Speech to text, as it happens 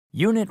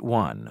Unit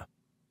 1.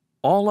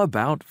 All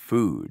About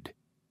Food.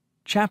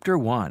 Chapter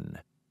 1.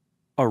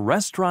 A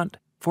Restaurant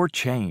for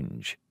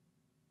Change.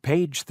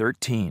 Page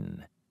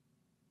 13.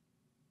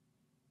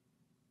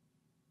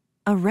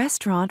 A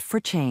Restaurant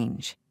for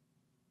Change.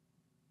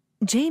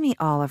 Jamie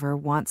Oliver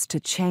wants to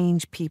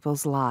change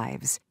people's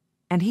lives,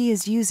 and he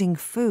is using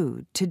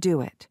food to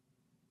do it.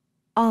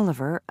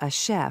 Oliver, a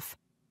chef,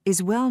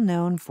 is well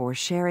known for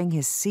sharing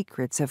his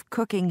secrets of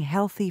cooking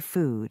healthy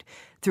food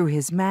through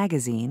his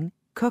magazine,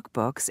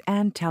 cookbooks,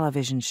 and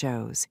television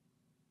shows.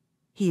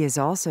 He is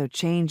also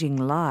changing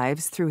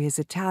lives through his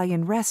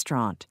Italian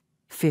restaurant,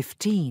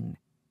 15.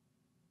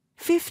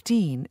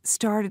 15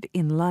 started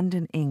in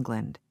London,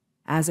 England,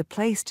 as a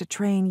place to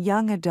train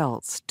young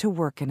adults to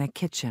work in a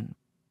kitchen.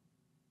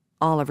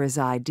 Oliver's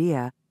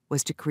idea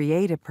was to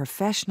create a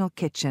professional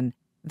kitchen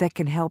that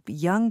can help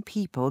young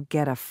people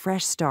get a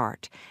fresh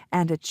start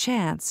and a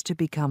chance to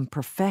become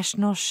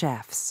professional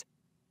chefs.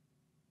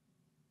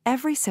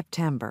 Every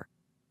September,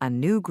 a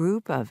new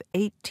group of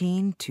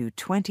 18 to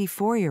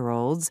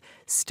 24-year-olds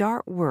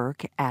start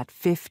work at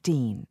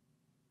 15.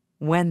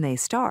 When they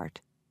start,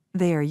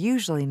 they are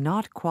usually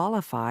not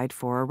qualified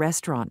for a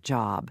restaurant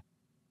job,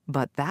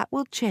 but that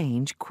will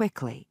change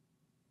quickly.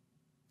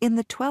 In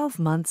the 12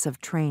 months of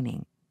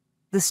training,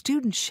 the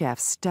student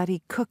chefs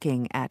study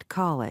cooking at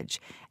college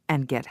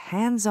and get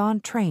hands-on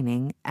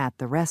training at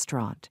the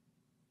restaurant.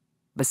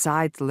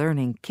 Besides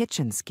learning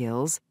kitchen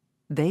skills,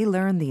 they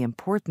learn the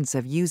importance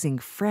of using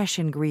fresh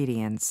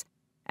ingredients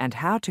and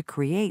how to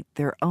create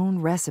their own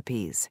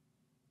recipes.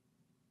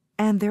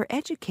 And their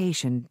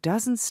education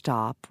doesn't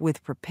stop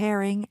with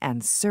preparing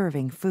and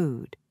serving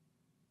food.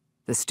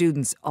 The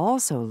students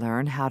also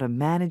learn how to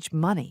manage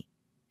money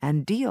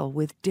and deal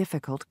with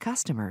difficult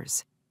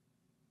customers.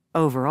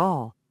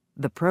 Overall,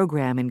 the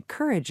program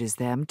encourages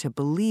them to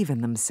believe in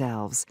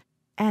themselves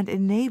and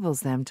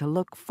enables them to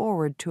look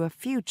forward to a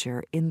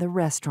future in the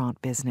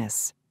restaurant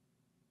business.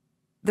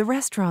 The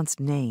restaurant's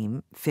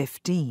name,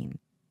 15,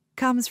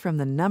 comes from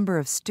the number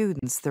of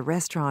students the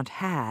restaurant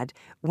had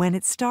when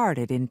it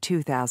started in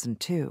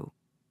 2002.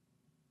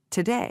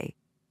 Today,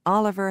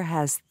 Oliver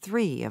has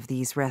 3 of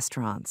these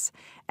restaurants,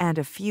 and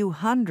a few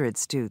hundred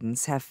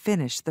students have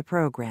finished the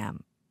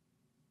program.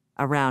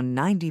 Around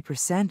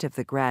 90% of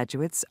the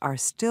graduates are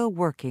still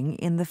working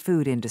in the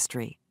food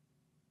industry.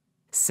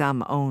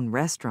 Some own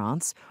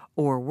restaurants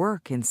or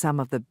work in some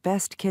of the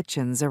best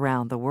kitchens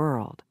around the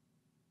world.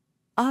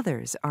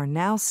 Others are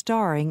now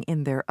starring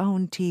in their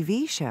own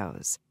TV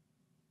shows.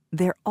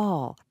 They're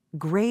all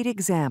great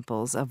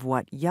examples of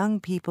what young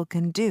people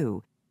can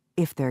do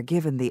if they're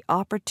given the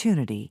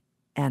opportunity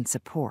and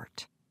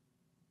support.